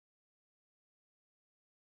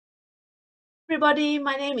Everybody,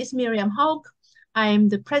 my name is Miriam Haug. I'm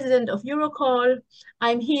the president of Eurocall.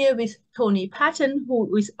 I'm here with Tony Patton,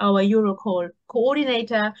 who is our Eurocall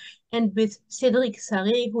coordinator, and with Cédric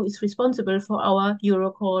Sarré, who is responsible for our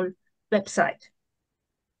Eurocall website.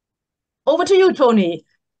 Over to you, Tony.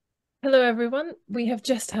 Hello, everyone. We have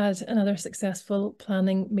just had another successful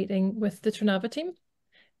planning meeting with the Trnava team,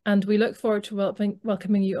 and we look forward to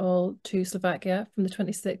welcoming you all to Slovakia from the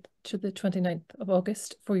 26th to the 29th of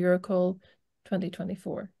August for Eurocall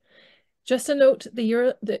 2024. Just a note,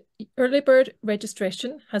 the early bird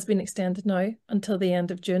registration has been extended now until the end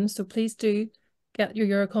of June, so please do get your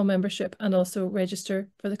Eurocall membership and also register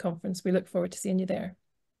for the conference. We look forward to seeing you there.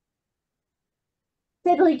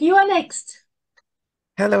 Cédric, you are next.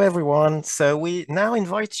 Hello, everyone. So we now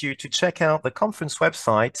invite you to check out the conference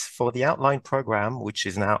website for the outline program, which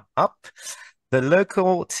is now up. The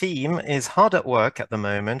local team is hard at work at the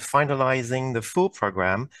moment, finalizing the full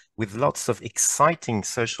program with lots of exciting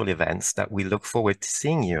social events that we look forward to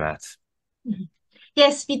seeing you at.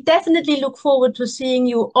 Yes, we definitely look forward to seeing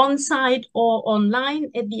you on site or online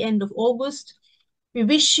at the end of August. We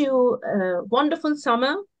wish you a wonderful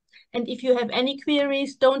summer. And if you have any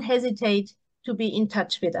queries, don't hesitate to be in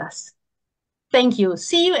touch with us. Thank you.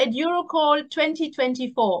 See you at Eurocall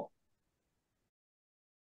 2024.